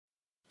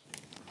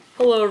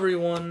Hello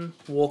everyone,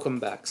 welcome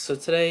back. So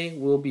today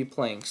we'll be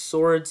playing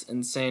Swords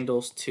and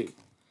Sandals 2,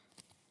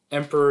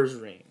 Emperor's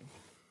Reign.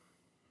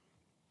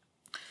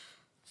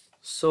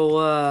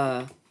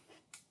 So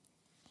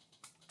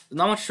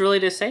not much really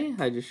to say.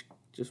 I just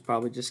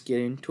probably just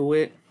get into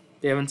it.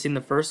 If you haven't seen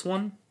the first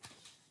one,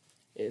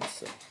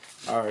 it's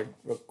I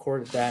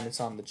recorded that and it's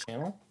on the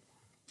channel.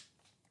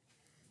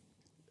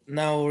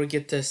 Now we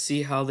get to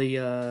see how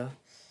the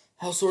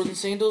how Swords and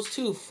Sandals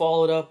 2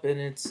 followed up in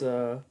its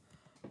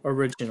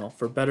original,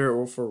 for better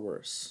or for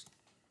worse.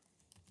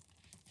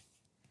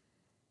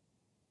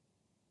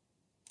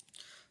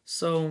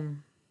 So,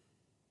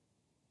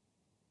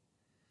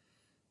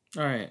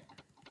 alright.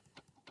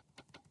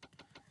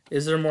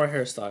 Is there more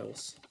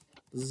hairstyles?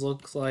 This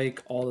looks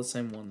like all the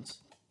same ones.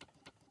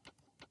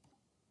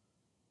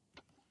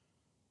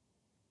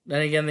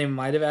 Then again, they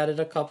might have added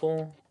a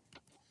couple.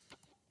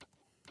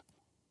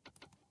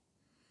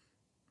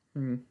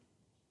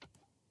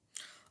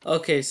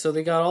 Okay, so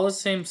they got all the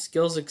same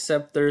skills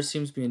except there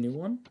seems to be a new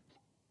one.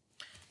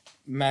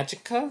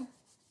 Magica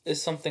is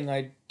something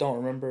I don't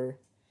remember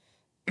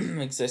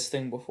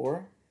existing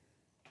before.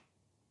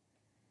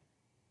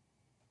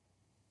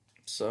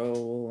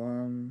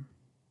 So,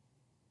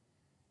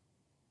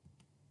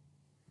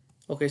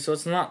 okay, so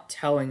it's not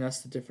telling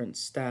us the different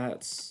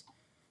stats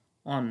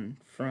on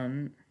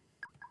front.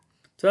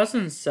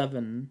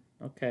 2007.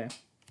 Okay.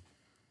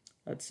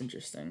 That's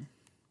interesting.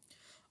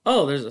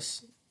 Oh, there's a...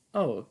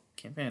 Oh,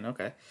 campaign.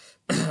 Okay.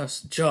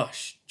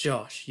 Josh,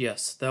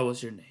 yes, that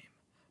was your name.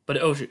 But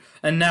oh shoot.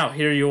 And now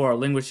here you are,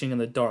 languishing in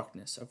the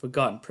darkness, a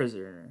forgotten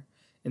prisoner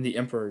in the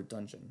Emperor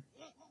dungeon.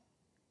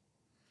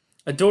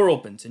 A door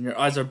opens, and your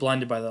eyes are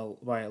blinded by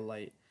a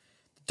light.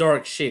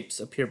 Dark shapes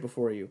appear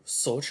before you.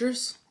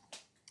 Soldiers?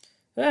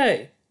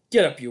 Hey,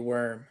 get up, you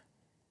worm.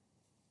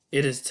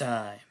 It is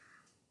time.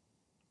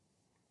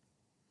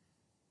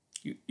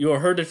 You are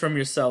herded from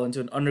your cell into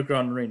an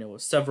underground arena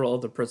with several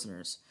other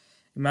prisoners.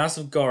 A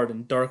massive guard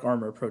in dark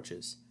armor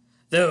approaches.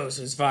 Those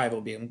who survive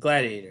will become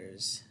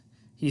gladiators,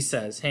 he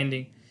says,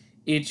 handing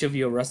each of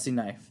you a rusty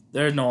knife.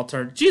 There's no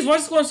alternative. Jeez, why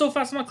is this going so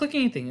fast? I'm not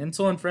clicking anything.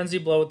 Until in frenzy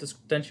blow with the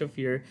stench of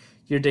fear,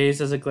 your days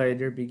as a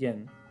gladiator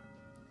begin.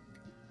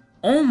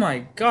 Oh my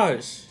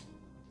gosh.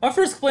 My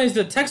first complaint is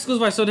the text goes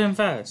by so damn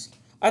fast.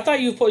 I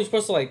thought you're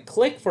supposed to like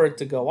click for it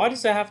to go. Why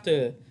does it have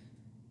to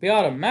be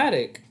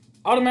automatic?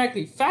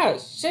 Automatically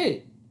fast.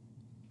 Shit.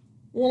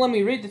 Won't let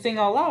me read the thing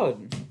out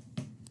loud.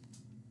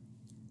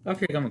 I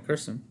feel like I'm a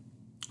cursing.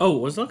 Oh,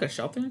 was there like a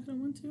shop thing I could have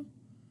went to?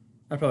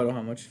 I probably don't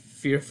have much.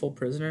 Fearful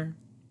prisoner.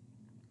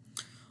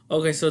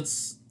 Okay, so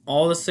it's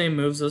all the same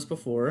moves as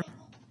before.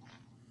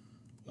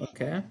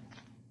 Okay.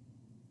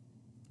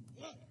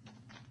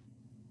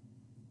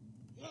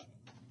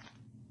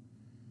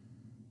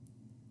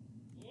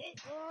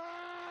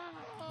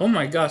 Oh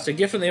my gosh, a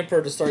gift from the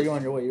Emperor to start you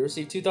on your way. You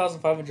receive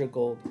 2,500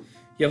 gold.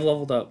 You have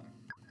leveled up.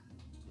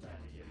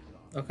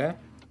 Okay.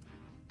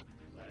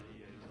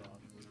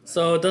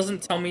 So it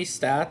doesn't tell me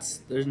stats.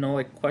 There's no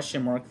like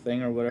question mark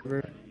thing or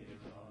whatever.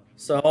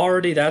 So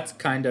already that's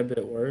kind of a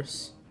bit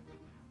worse.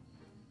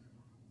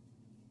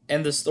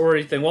 And the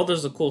story thing, well,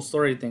 there's a cool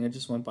story thing. It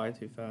just went by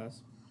too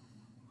fast.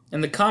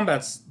 And the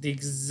combat's the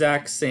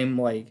exact same,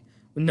 like,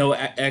 with no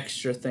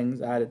extra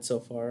things added so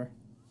far.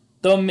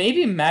 Though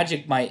maybe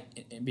magic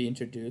might be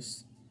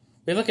introduced.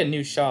 We have like a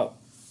new shop.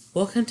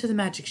 Welcome to the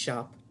magic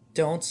shop.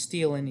 Don't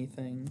steal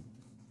anything.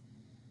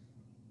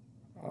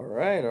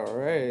 Alright,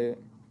 alright.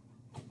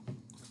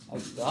 I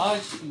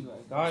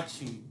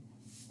got you.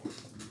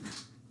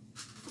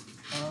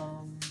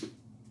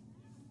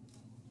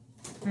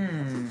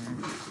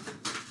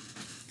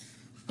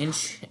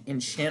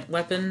 Enchant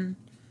weapon.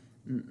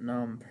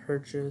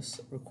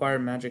 Purchase. Require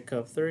magic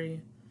of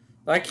 3.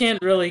 I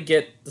can't really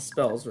get the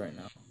spells right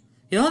now.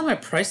 You know what my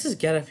prices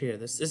get up here?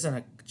 This isn't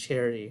a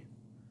charity.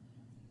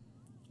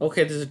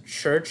 Okay, there's a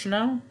church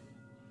now.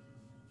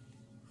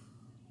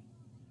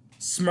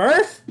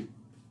 Smurf?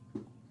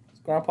 It's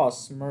Grandpa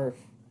Smurf.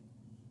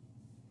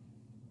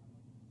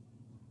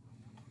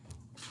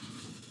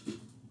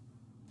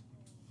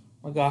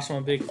 Oh my gosh, I'm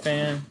a big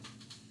fan.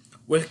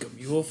 Welcome,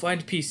 you will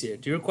find peace here.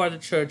 Do you require the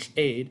church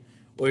aid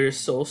or your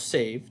soul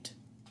saved?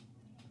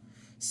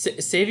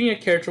 Saving a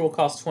character will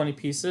cost 20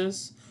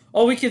 pieces.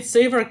 Oh, we could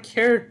save our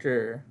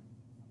character.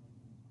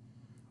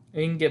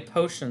 We can get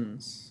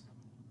potions.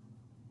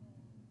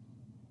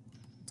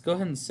 Let's go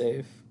ahead and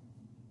save.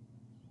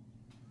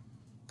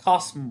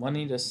 Costs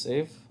money to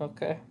save.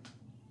 Okay.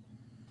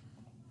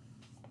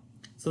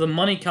 So the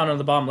money count on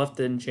the bottom left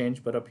didn't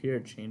change, but up here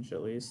it changed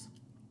at least.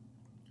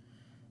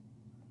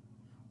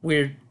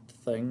 Weird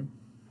thing.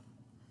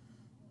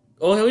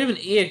 Oh, we have an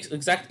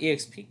exact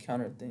EXP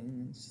counter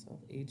thing. Stuff,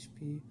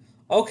 HP.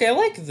 Okay, I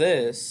like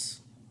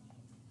this.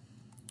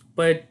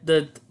 But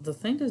the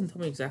thing doesn't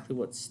tell me exactly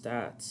what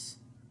stats.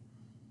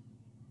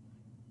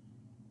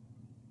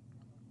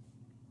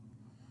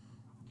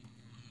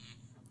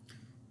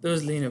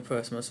 Those leaner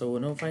person, so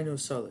we'll find no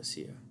solace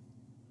here.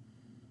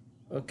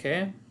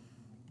 Okay.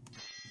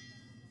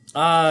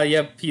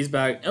 Yep, he's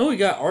back. Oh, we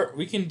got art.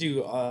 We can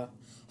do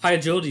High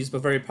agility,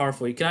 but very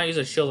powerful. You cannot use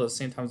a shield at the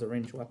same time as a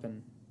ranged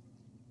weapon.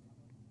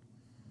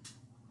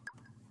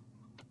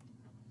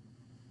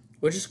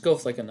 We'll just go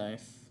with like a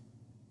knife.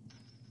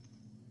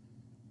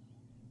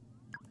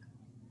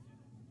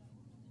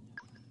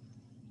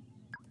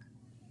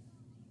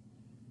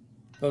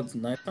 Oh, it's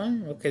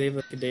nighttime? Okay, they have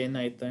like a day and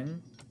night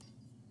thing.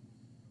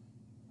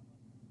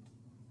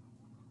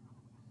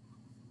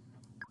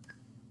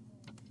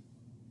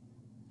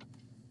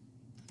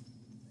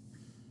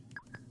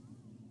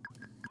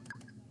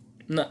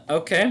 No,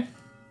 okay.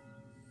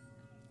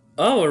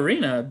 Oh,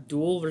 arena.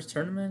 Duel versus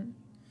tournament.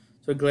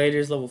 So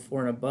gladiators level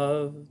 4 and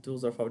above.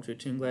 Duels are fought between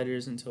 2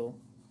 gladiators until...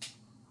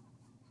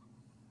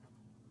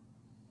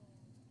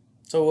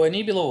 So I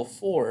need to be level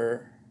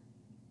 4.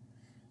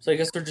 So I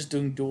guess we're just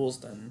doing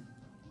duels then.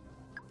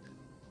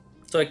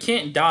 So I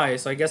can't die,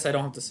 so I guess I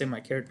don't have to save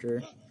my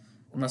character.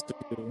 Unless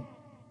we do.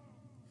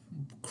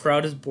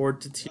 Crowd is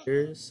bored to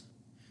tears.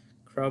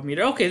 Crowd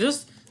meter. Okay,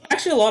 there's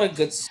actually a lot of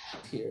good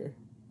stuff here.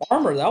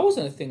 Armor, that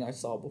wasn't a thing I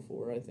saw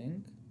before, I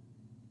think.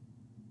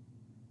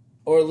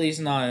 Or at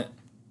least not.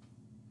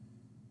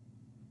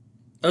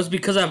 That was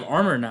because I have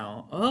armor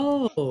now.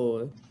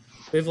 Oh.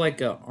 We have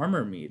like a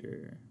armor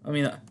meter. I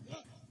mean,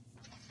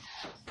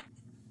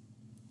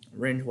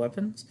 ranged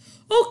weapons?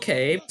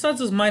 Okay, besides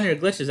those minor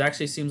glitches, it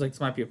actually seems like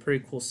this might be a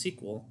pretty cool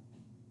sequel.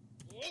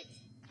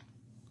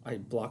 I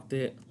blocked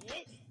it.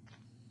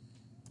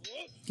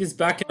 He's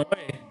backing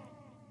away.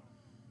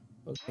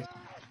 Okay.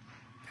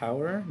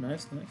 Power.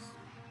 Nice, nice.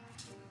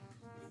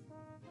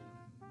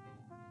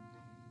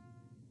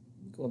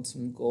 Got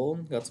some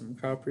gold. Got some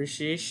crowd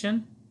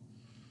appreciation.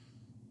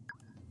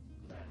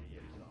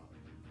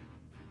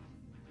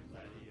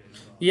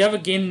 You have a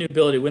gain new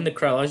ability. Win the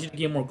crowd. Allows you to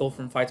gain more gold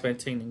from fights by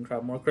attaining the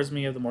crowd. More charisma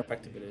you have, the more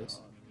effective it is.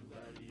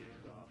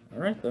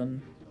 Alright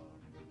then.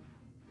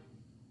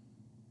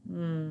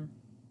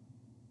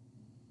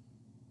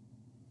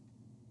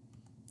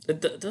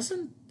 It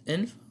doesn't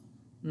info?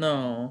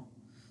 No.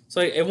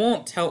 So it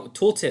won't tell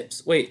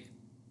tooltips. Wait.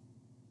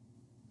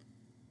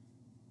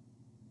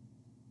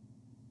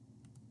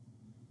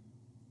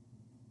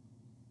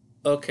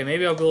 Okay,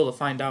 maybe I'll be able to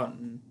find out.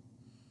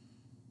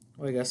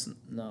 Well, I guess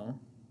no.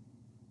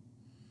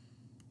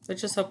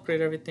 Let's just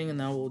upgrade everything, and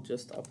now we'll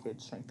just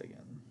upgrade strength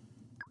again.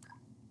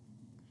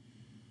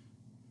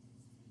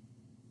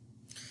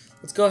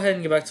 Let's go ahead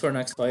and get back to our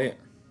next fight.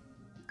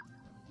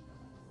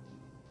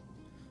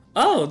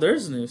 Oh,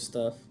 there's new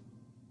stuff.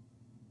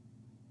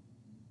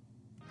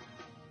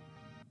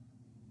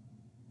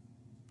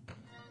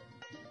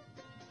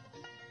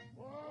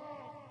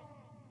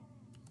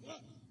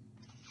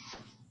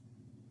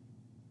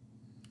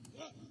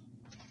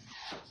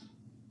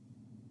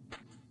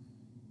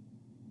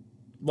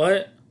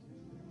 What?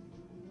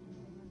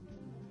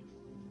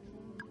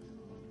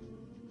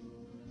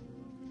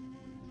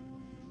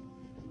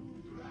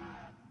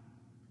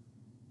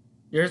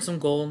 You earned some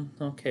gold.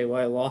 Okay,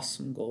 well, I lost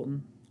some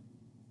gold.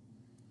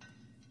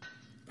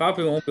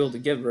 Probably won't be able to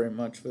get very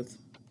much with...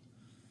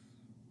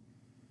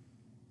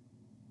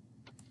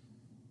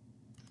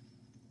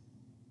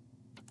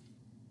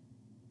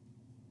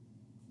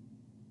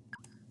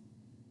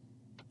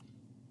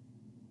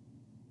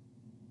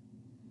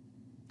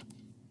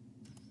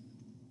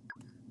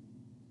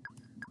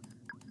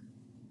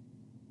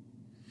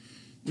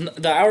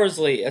 The hour is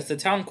late. As the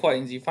town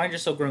quietens, you find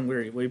yourself growing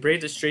weary. Will you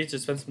brave the streets or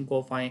spend some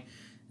gold finding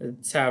a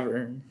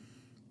tavern?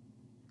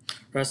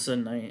 Rest of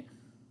the night.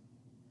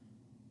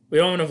 We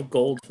don't have enough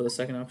gold for the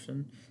second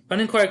option.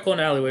 Finding quiet cold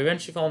alleyway.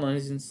 Eventually fall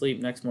uneasy in sleep.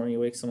 Next morning you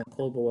wake somewhat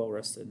cold but well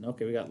rested.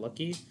 Okay, we got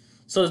lucky.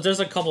 So there's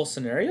a couple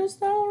scenarios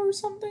now or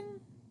something?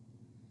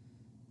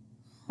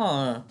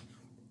 Huh.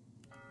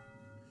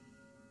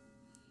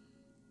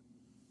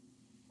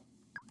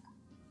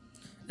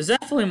 There's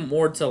definitely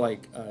more to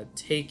like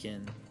take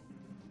in.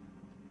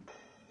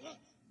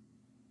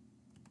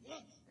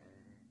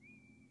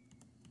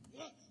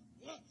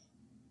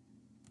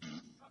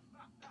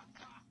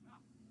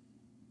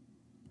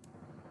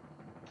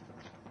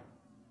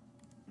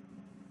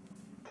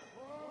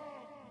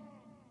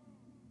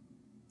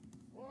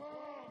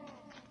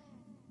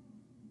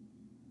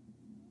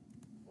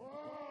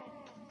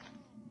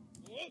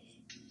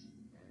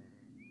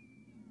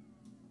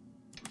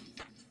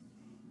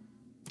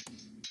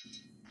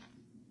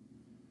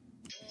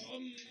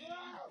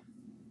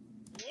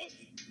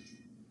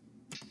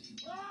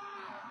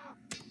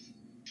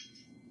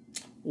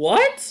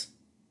 What?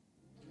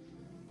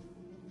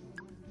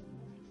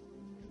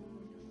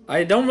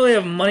 I don't really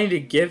have money to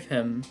give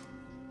him.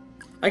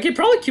 I could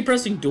probably keep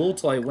pressing duel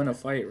till I win a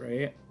fight,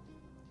 right?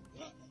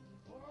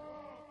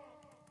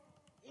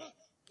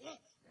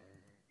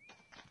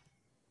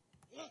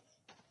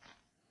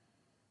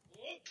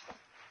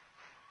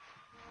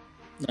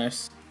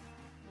 Nice.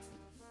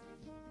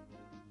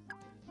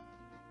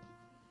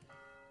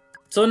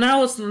 So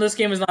now this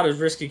game is not as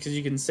risky because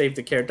you can save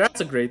the character. That's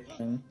a great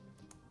thing.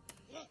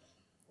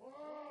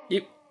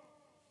 Yep.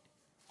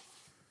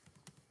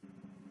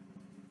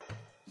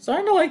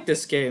 Starting to like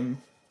this game.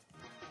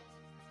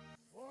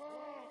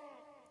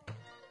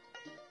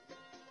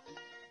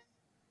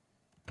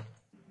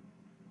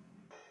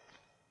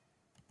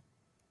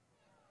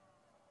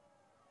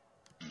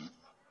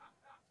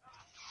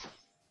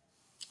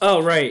 Oh,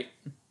 right.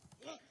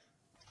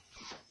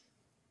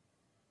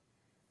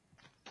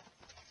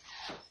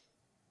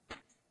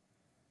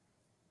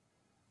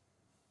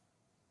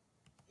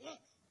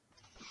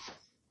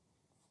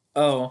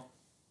 Oh.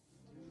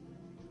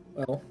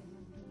 Well.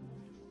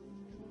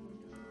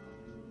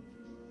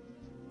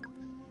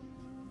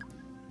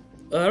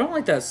 I don't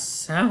like that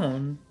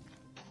sound.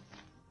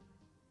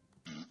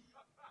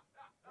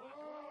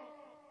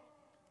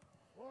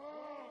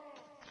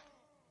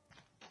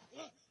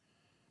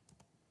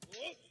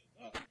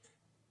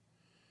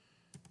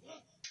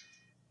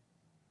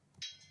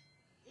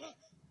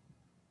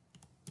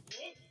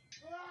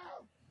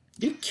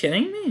 You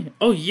kidding me?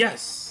 Oh,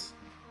 yes.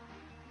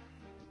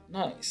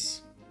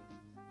 Nice.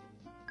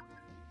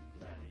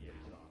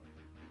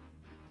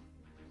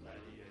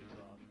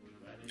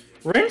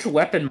 Ranged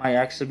weapon might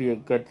actually be a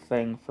good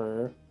thing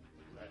for...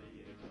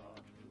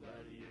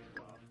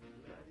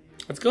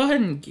 Let's go ahead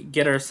and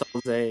get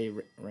ourselves a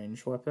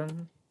ranged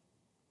weapon.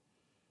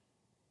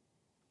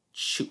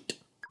 Shoot.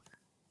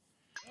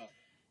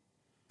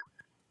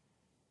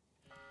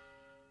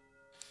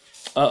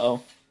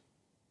 Uh-oh.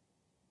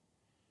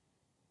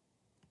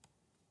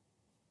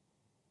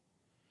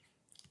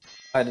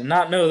 I did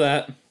not know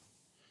that.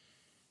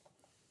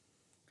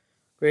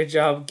 Great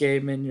job,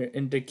 game and your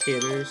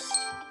indicators.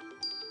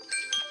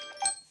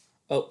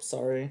 Oh,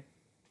 sorry.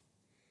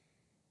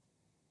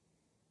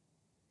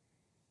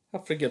 How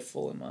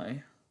forgetful am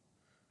I?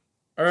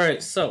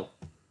 Alright, so.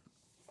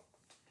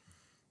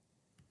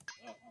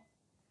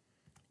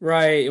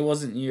 Right, it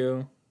wasn't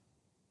you.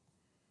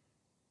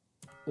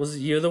 Was it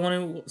you the one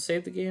who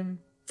saved the game?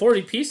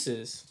 40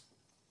 pieces.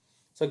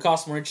 So it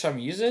costs more each time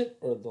you use it?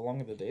 Or the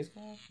longer the days go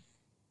on?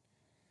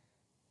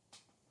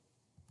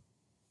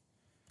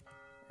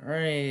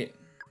 Alright.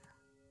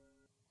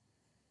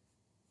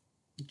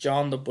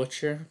 John the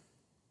Butcher.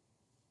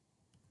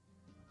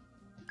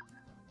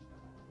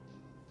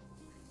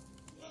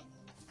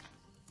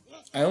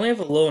 I only have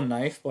a low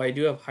knife, but I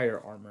do have higher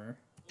armor.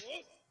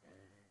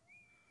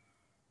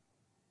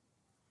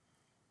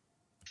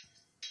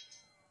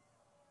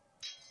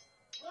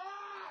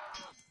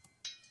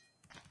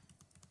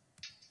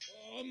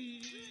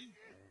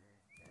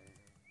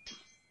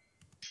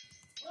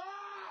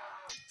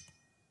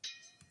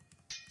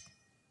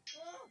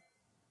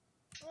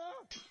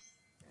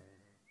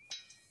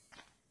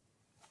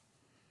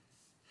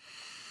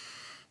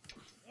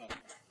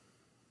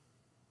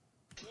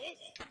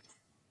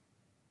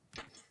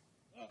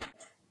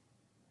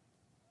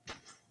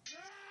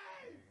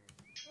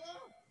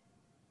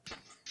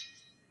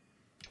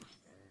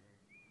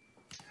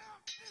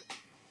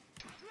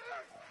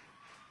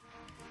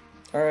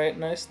 Alright,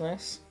 nice,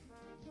 nice.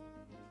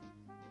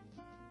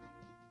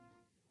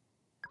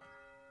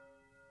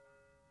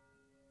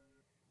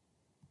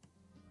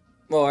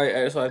 Well,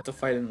 I also have to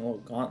fight in a little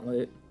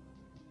gauntlet.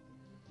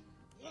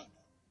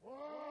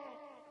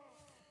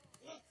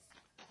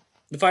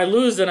 If I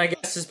lose, then I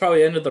guess it's probably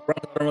the end of the run.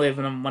 I don't really have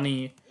enough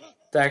money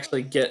to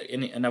actually get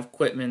enough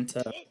equipment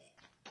to...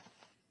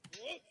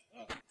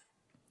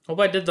 Hope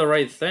I did the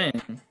right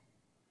thing.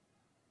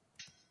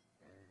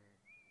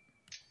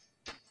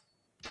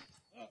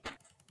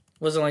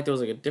 Wasn't like there was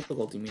like a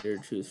difficulty meter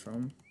to choose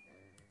from.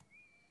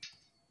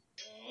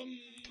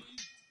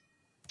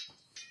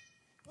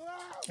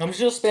 I'm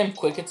just gonna spam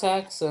quick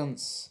attack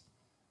since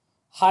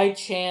high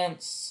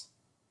chance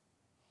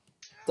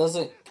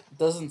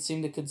doesn't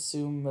seem to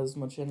consume as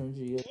much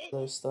energy as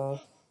other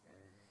stuff.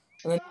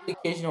 And then the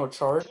occasional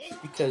charge,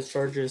 because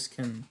charges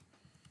can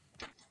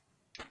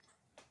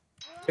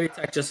heavy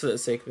attack just for the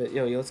sake of it.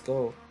 Yo, let's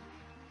go.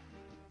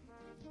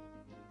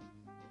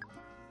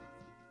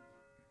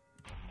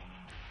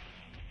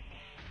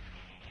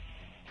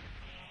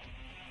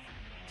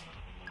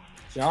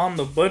 John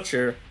the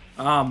Butcher.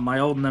 Ah, my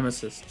old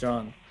nemesis,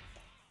 John.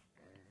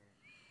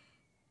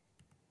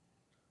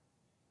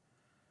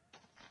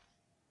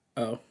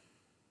 Oh.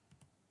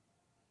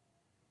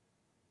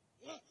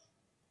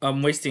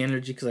 I'm wasting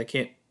energy because I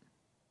can't.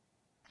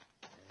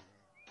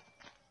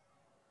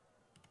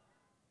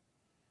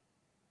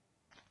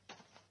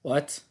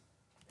 What?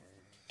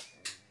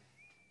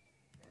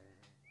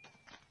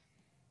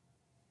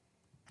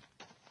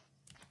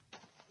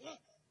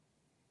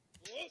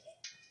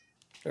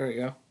 There we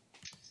go.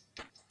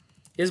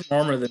 He has more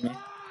armor than me.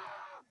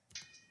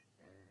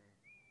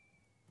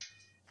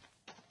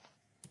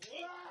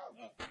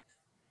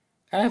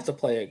 I have to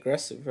play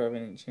aggressive for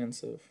having any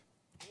chance of.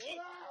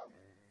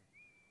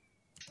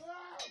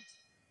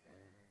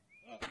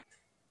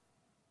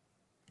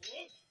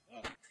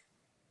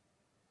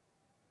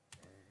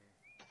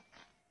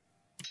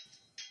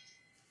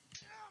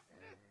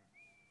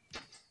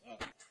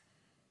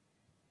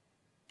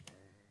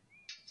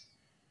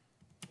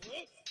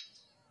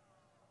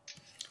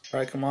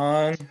 Alright, come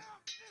on.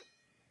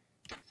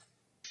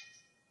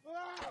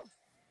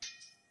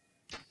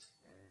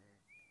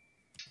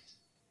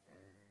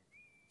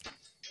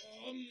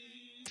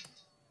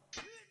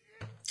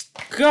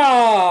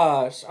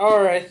 Gosh!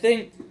 Alright, I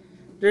think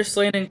they're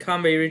slain in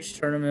combat reach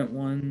tournament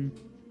 1.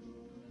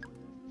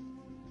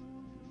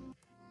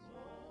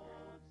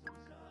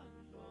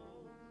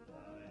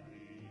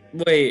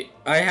 Wait,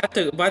 I have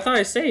to. But I thought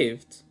I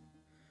saved.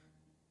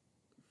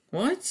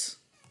 What?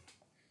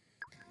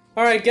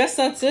 All right, guess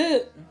that's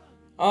it.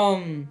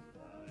 Um.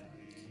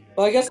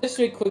 Well, I guess it should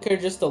be quicker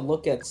just to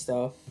look at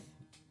stuff.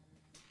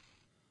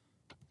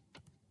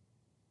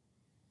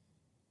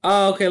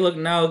 Oh, okay. Look,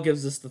 now it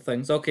gives us the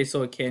things. Okay,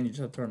 so it can. You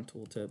just have to turn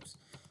tooltips.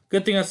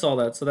 Good thing I saw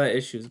that. So that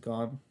issue's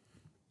gone.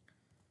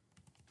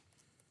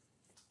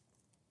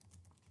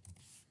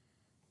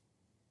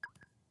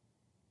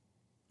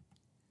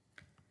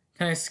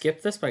 Can I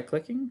skip this by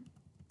clicking?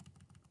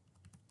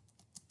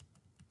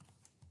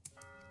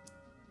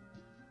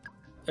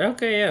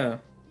 Okay, yeah.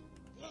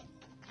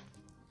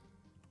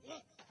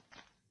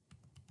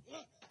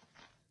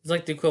 It's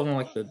like the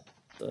equivalent of like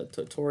the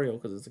tutorial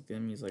because it's like the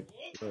enemy's like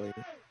really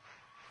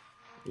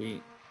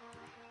weak.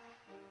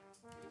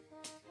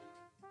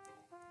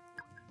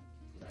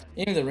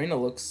 Even the arena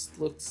looks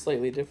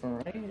slightly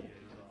different, right?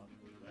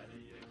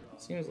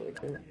 Seems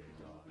like it.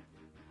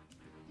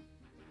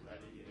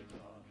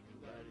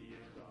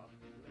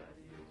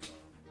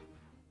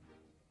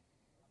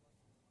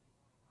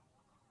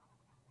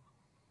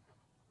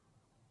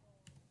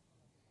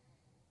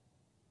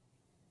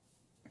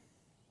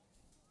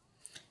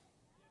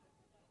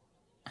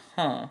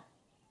 Huh.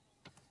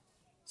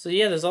 So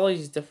yeah, there's all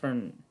these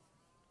different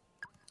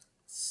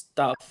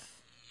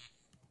stuff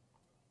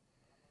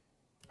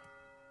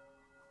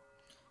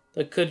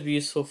that could be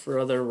useful for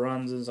other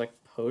runs. Is like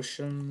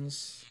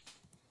potions.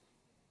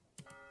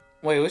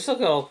 Wait, we should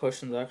look at all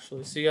potions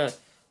actually. So you got,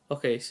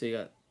 okay, so you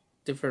got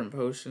different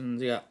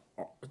potions. You got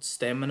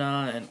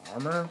stamina and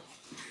armor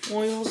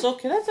oils.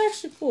 Okay, that's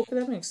actually cool. Okay,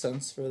 that makes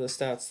sense for the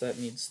stats that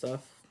need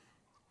stuff.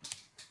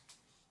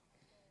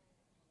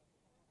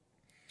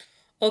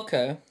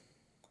 Okay.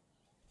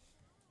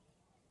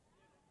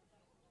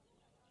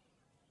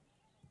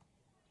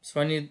 So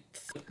I need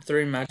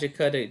 3 magic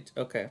cut.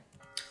 Okay.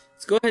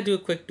 Let's go ahead and do a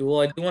quick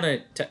duel. I do want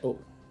to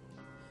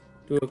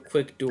do a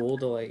quick duel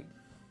to like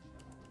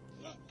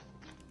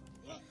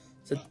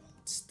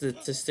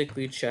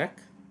statistically check.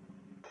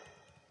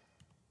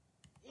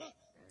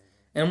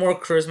 And more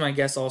charisma, I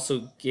guess,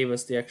 also gave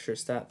us the extra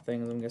stat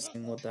things. I'm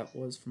guessing what that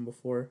was from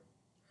before.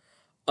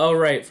 Oh,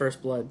 right,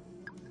 first blood.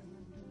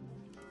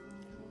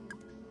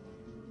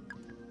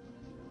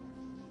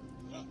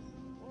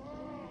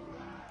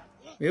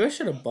 Maybe I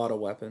should have bought a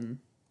weapon.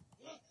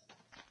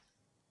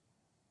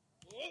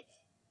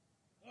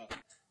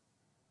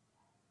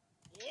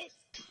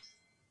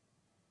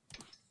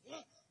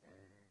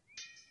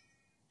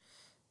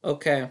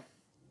 Okay.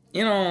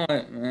 You know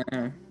what?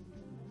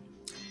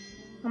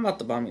 I'm about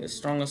to buy me the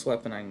strongest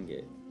weapon I can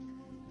get.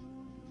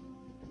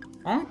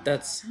 I like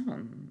that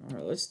sound.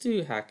 Alright, let's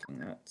do hacking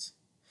that.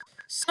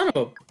 Son of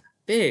a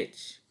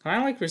bitch. Can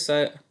I, like,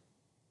 reset? Do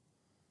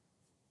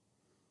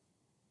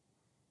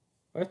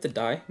I have to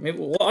die? Maybe.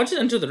 Well, I'll just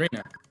enter the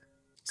arena.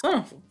 Son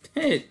of a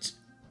bitch.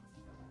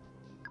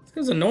 This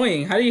guy's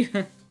annoying. How do you...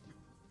 How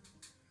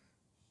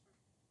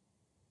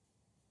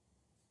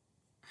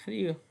do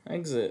you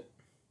exit?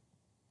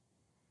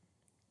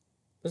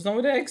 There's no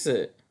way to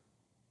exit.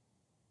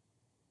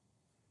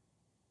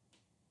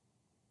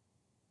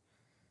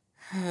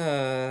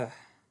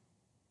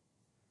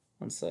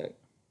 One sec.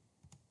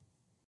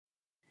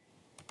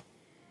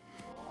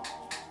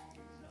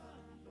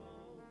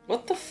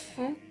 What the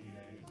fuck?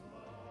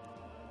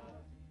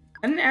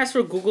 I didn't ask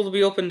for Google to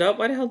be opened up.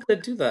 Why the hell did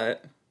I do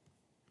that?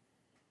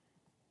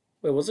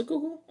 Wait, was it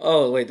Google?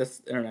 Oh, wait,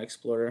 that's Internet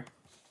Explorer.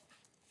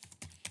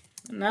 I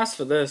didn't ask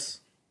for this.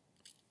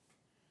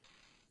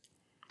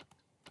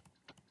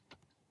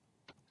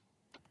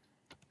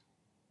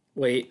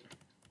 Wait.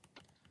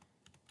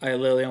 I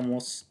literally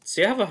almost...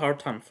 See, I have a hard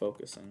time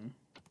focusing.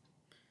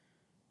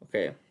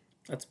 Okay.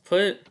 Let's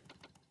put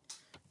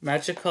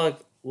Magica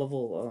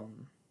level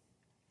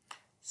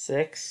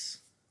 6.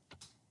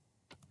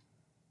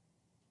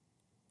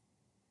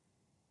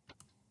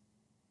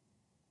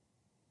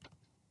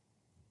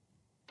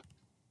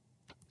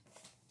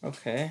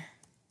 Okay.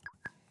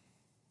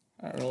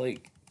 I don't really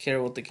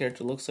care what the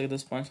character looks like at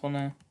this point. I just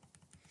wanna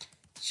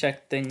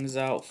check things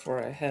out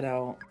before I head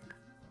out.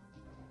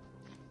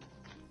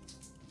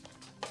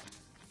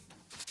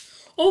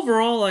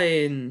 Overall,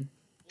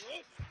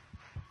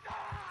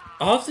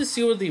 I'll have to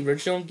see what the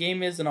original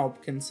game is, and I'll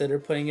consider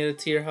putting it a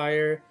tier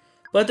higher.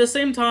 But at the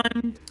same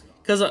time,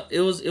 because it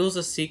was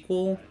a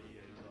sequel,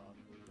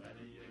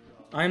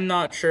 I'm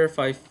not sure if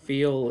I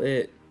feel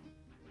it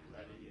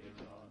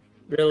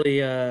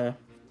really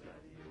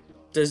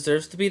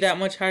deserves to be that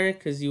much higher.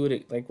 Because you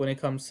would like when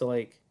it comes to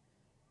like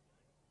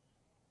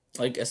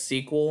a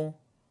sequel,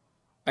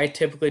 I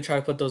typically try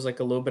to put those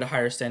like a little bit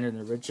higher standard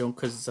than the original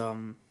because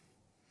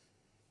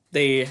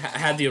they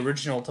had the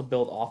original to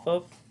build off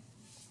of.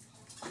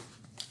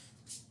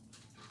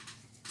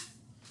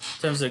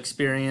 In terms of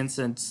experience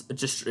and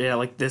just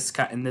like this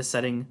in this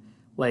setting,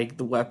 like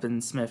the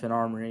weaponsmith and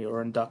armory,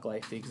 or in Duck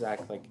Life, the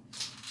exact like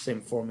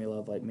same formula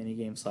of like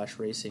minigame /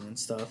 racing and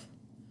stuff.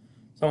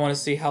 So I want to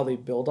see how they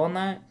build on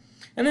that.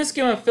 And this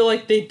game, I feel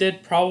like they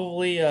did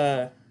probably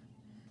like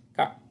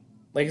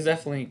it's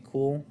definitely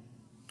cool.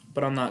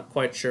 but I'm not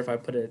quite sure if I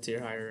put it a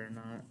tier higher or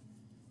not.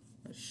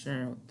 Not sure,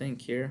 I don't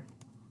think here.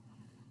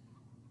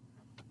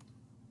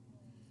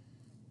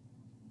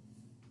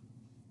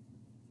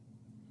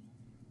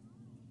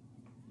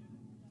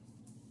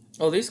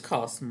 Oh, these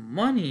cost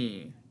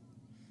money.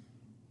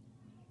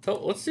 So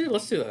let's do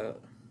that.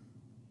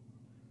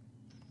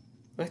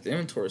 Like the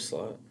inventory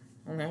slot.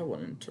 I only have one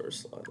inventory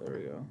slot. There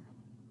we go.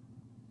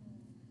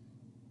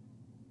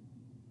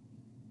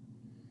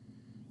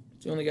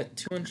 So you only got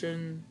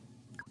 200.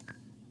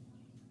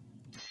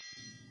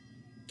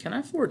 Can I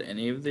afford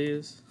any of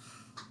these?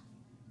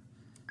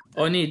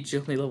 Oh, I need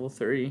agility level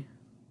 3.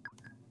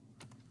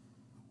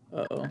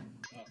 Uh-oh.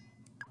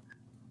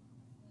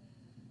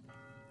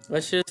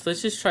 Let's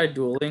just try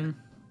dueling.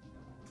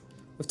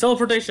 With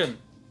teleportation!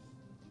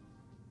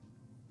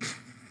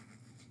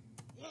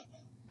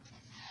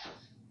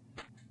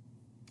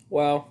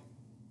 Wow.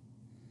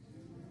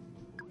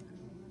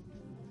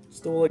 Let's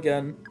duel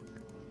again.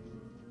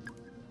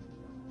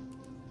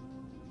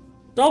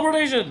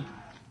 Teleportation!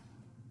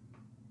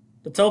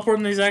 The teleport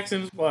in these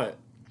axioms, what?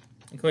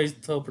 I can use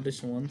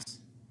teleportation once.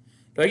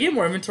 Do I get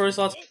more inventory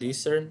slots for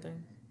these certain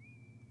things?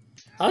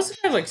 How does this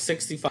guy have like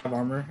 65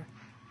 armor?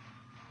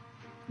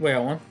 Wait, I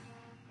won.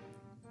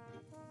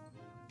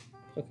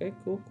 Okay,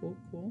 cool.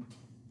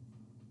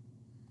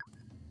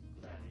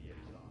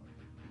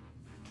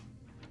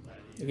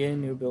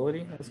 Again, new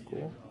ability. That's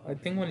cool. I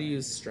think I'm gonna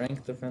use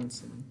strength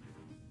defense and...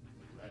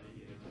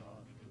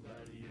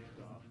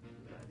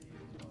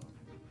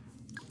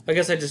 I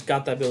guess I just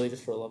got that ability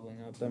just for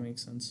leveling up. That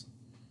makes sense.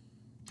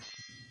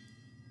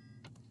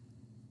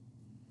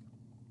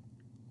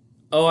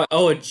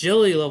 Oh,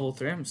 agility level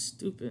 3. I'm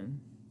stupid.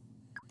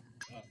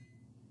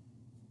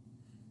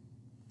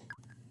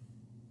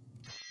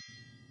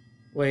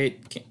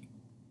 Wait,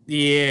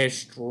 yeah,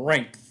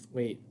 strength.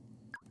 Wait.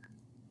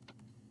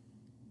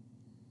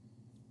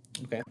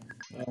 Okay.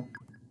 Well.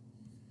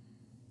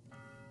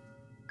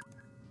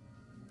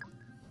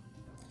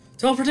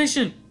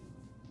 Teleportation!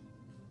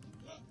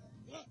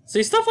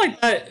 See, stuff like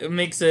that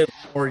makes it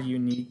more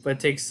unique, but it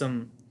takes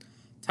some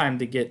time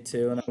to get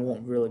to, and I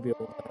won't really be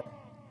able to,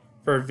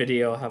 for a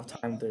video, have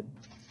time to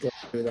go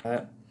through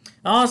that.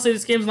 Honestly,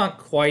 this game's not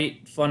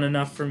quite fun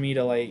enough for me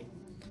to, like,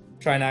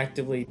 try and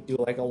actively do,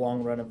 like, a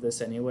long run of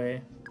this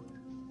anyway.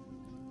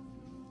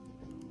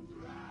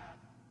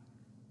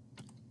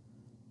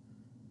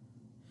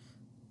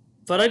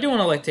 But I do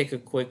want to, like, take a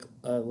quick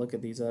look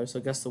at these others. So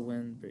I guess the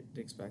wind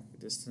takes back the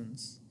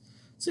distance.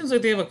 Seems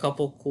like they have a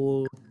couple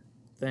cool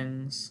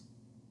things.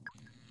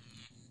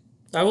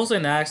 I will say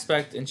in that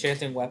aspect,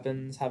 enchanting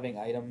weapons, having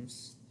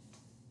items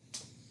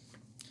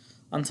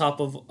on top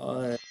of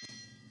the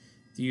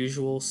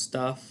usual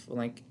stuff,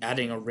 like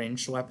adding a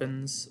ranged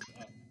weapons.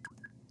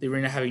 The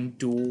arena having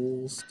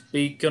duels, but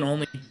you can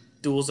only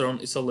duels are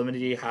only so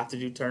limited. You have to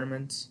do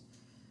tournaments.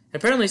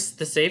 Apparently,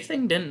 the save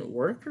thing didn't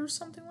work or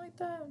something like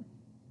that.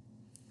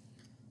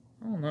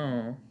 I don't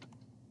know.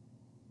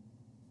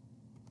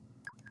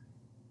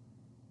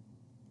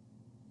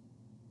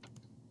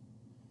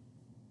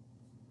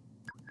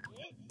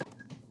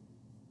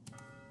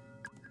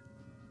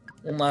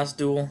 One last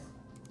duel.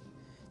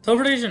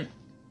 Teleportation!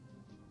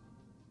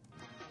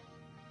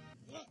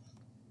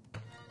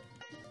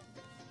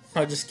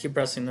 I'll just keep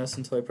pressing this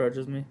until he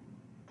approaches me.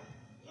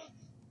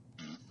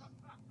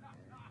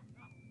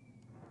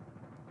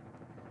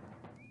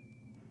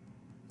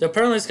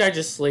 Apparently this guy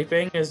just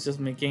sleeping is just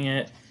making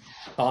it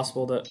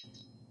possible to...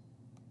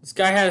 This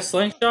guy had a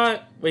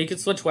slingshot? Wait, you could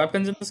switch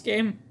weapons in this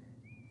game?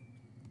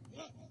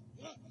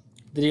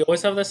 Did he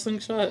always have that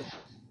slingshot?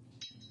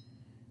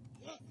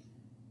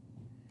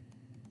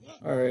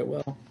 Alright,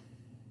 well.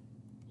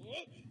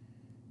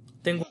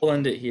 I think we'll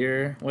end it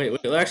here.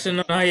 Wait, actually,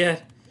 no, not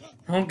yet.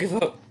 I won't give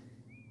up.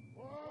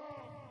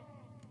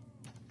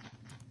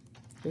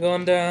 We're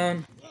going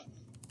down.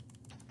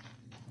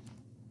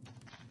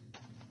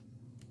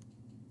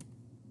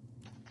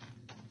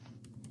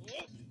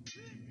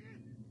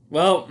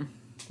 Well,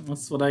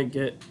 that's what I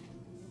get.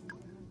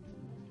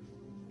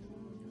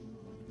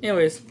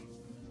 Anyways,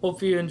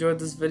 hope you enjoyed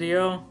this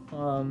video.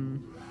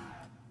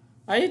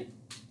 I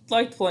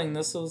liked playing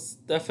this. It was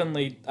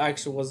definitely, I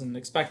actually wasn't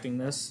expecting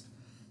this.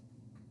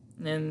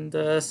 And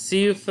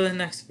see you for the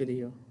next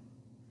video.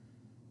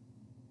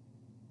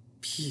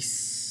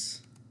 Peace.